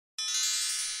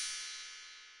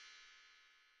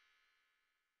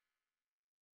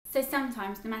So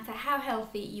sometimes, no matter how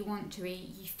healthy you want to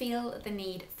eat, you feel the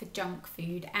need for junk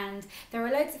food, and there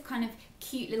are loads of kind of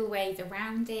cute little ways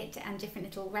around it and different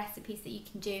little recipes that you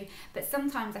can do, but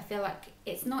sometimes I feel like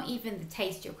it's not even the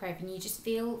taste you're craving, you just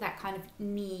feel that kind of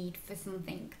need for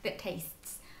something that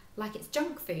tastes like it's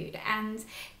junk food. And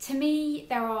to me,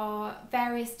 there are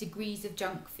various degrees of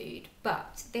junk food,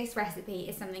 but this recipe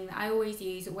is something that I always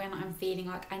use when I'm feeling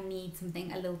like I need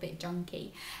something a little bit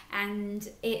junky. And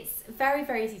it's very,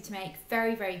 very easy to make,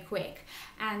 very, very quick,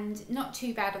 and not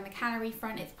too bad on the calorie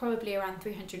front. It's probably around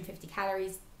 350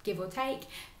 calories, give or take.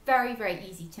 Very, very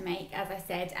easy to make, as I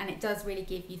said, and it does really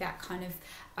give you that kind of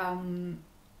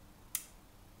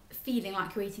feeling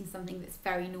like you're eating something that's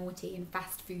very naughty and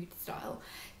fast food style.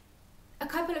 A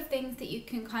couple of things that you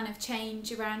can kind of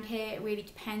change around here, it really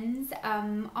depends.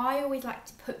 I always like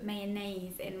to put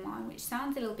mayonnaise in mine, which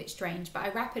sounds a little bit strange, but I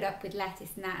wrap it up with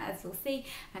lettuce and that, as you'll see,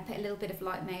 and I put a little bit of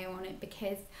light mayo on it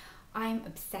because I'm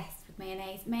obsessed with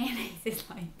mayonnaise. Mayonnaise is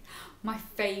like my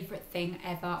favourite thing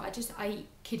ever. I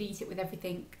could eat it with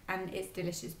everything and it's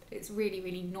delicious, but it's really,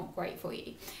 really not great for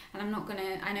you. And I'm not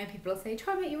gonna, I know people will say,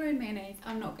 try and make your own mayonnaise.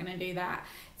 I'm not gonna do that.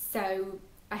 So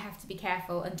I have to be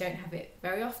careful and don't have it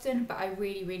very often, but I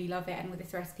really, really love it, and with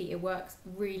this recipe it works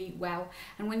really well.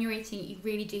 And when you're eating it, you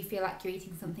really do feel like you're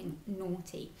eating something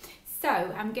naughty. So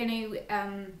I'm going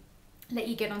to let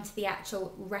you get onto the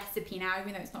actual recipe now,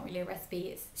 even though it's not really a recipe,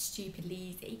 it's stupidly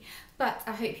easy. But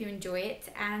I hope you enjoy it,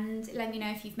 and let me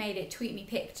know if you've made it. Tweet me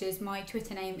pictures. My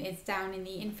Twitter name is down in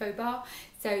the info bar,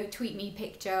 so tweet me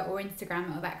picture or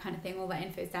Instagram or that kind of thing. All that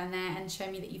info is down there, and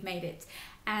show me that you've made it.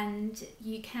 And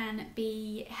you can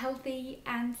be healthy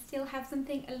and still have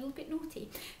something a little bit naughty.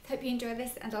 So hope you enjoy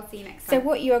this, and I'll see you next time. So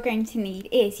what you're going to need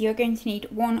is, you're going to need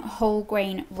one whole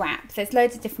grain wrap. There's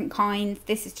loads of different kinds.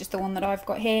 This is just the one that I've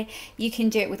got here. You can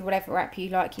do it with whatever wrap you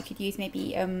like. You could use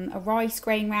maybe a rice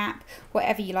grain wrap,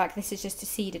 whatever you like. This is just a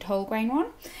seeded whole grain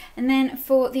one. And then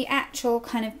for the actual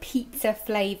kind of pizza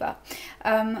flavour,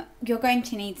 you're going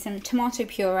to need some tomato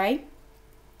puree,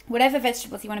 whatever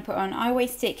vegetables you want to put on. I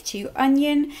always stick to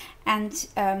onion and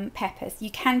peppers.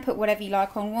 You can put whatever you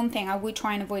like on. One thing I would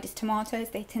try and avoid is tomatoes.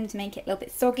 They tend to make it a little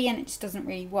bit soggy and it just doesn't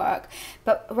really work.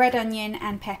 But red onion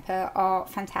and pepper are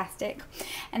fantastic.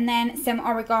 And then some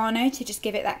oregano to just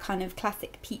give it that kind of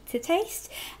classic pizza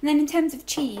taste. And then in terms of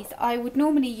cheese, I would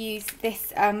normally use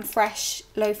this fresh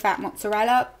low-fat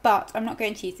mozzarella, but I'm not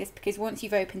going to use this because once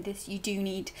you've opened this, you do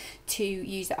need to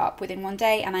use it up within one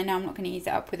day. And I know I'm not going to use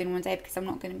it up within one day because I'm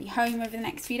not going to be home over the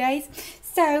next few days.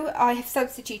 So I have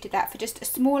substituted that for just a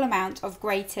small amount of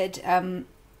grated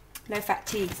low-fat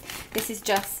cheese. This is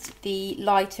just the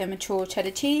lighter mature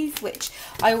cheddar cheese, which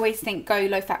I always think go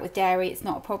low-fat with dairy, it's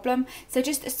not a problem. So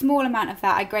just a small amount of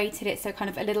that. I grated it so kind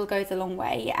of a little goes a long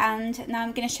way. And now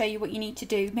I'm going to show you what you need to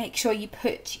do. Make sure you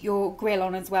put your grill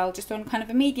on as well, just on kind of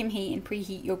a medium heat, and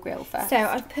preheat your grill first. So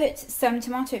I've put some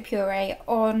tomato puree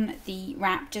on the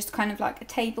wrap, just kind of like a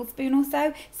tablespoon or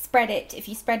so. Spread it. If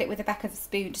you spread it with the back of a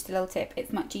spoon, just a little tip,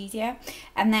 it's much easier.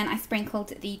 And then I sprinkled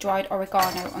the dried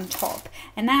oregano on top.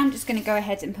 And now I'm just going to go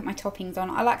ahead and put my toppings on.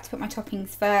 I like to put my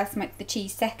toppings first, make the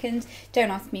cheese second. Don't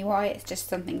ask me why, it's just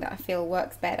something that I feel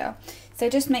works better. So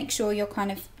just make sure you're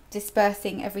kind of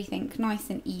dispersing everything nice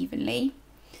and evenly.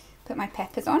 Put my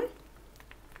peppers on.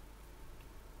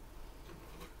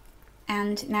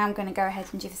 And now I'm going to go ahead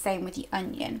and do the same with the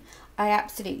onion. I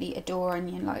absolutely adore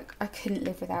onion, like I couldn't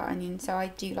live without onion, so I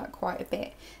do like quite a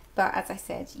bit. But as I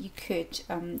said, you could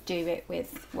do it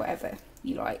with whatever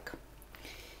you like.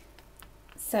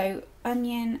 So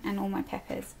onion and all my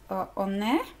peppers are on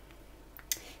there.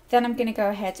 Then I'm going to go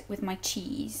ahead with my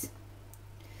cheese.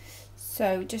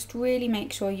 So just really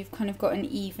make sure you've kind of got an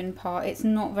even part. It's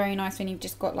not very nice when you've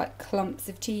just got like clumps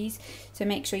of cheese. So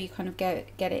make sure you kind of get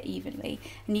it evenly.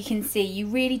 And you can see you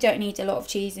really don't need a lot of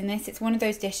cheese in this. It's one of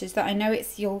those dishes that I know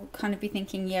you'll kind of be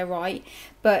thinking, yeah, right.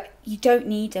 But you don't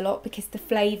need a lot because the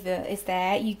flavour is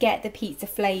there. You get the pizza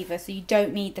flavour, so you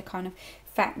don't need the kind of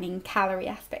fattening calorie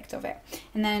aspect of it.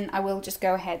 And then I will just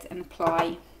go ahead and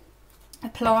apply.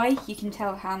 You can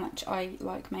tell how much I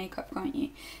like makeup, can't you?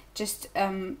 Just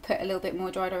put a little bit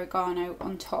more dried oregano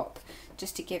on top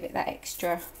just to give it that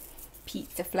extra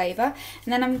pizza flavour.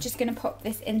 And then I'm just going to pop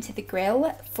this into the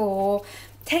grill for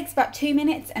Takes about 2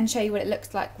 minutes and show you what it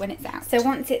looks like when it's out. So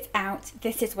once it's out,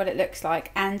 this is what it looks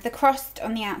like, and the crust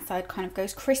on the outside kind of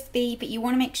goes crispy, but you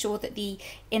want to make sure that the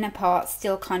inner part's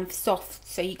still kind of soft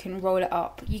so you can roll it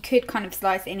up. You could kind of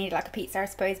slice it in it like a pizza, I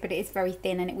suppose, but it is very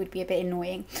thin and it would be a bit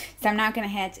annoying. So I'm now going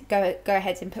to go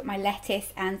ahead and put my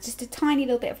lettuce and just a tiny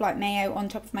little bit of like mayo on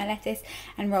top of my lettuce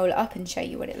and roll it up and show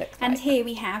you what it looks like. And here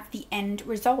we have the end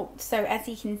result. So as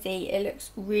you can see, it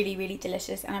looks really, really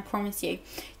delicious, and I promise you,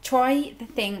 try the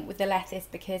thing with the lettuce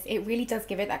because it really does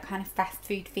give it that kind of fast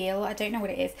food feel. I don't know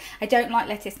what it is. I don't like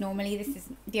lettuce normally. This is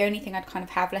the only thing I'd kind of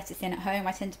have lettuce in at home.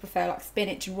 I tend to prefer like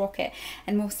spinach and rocket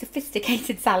and more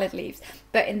sophisticated salad leaves.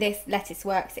 But in this, lettuce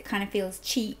works. It kind of feels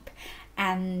cheap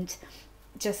and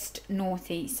just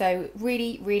naughty. So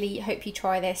really, really hope you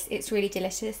try this. It's really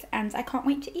delicious and I can't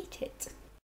wait to eat it.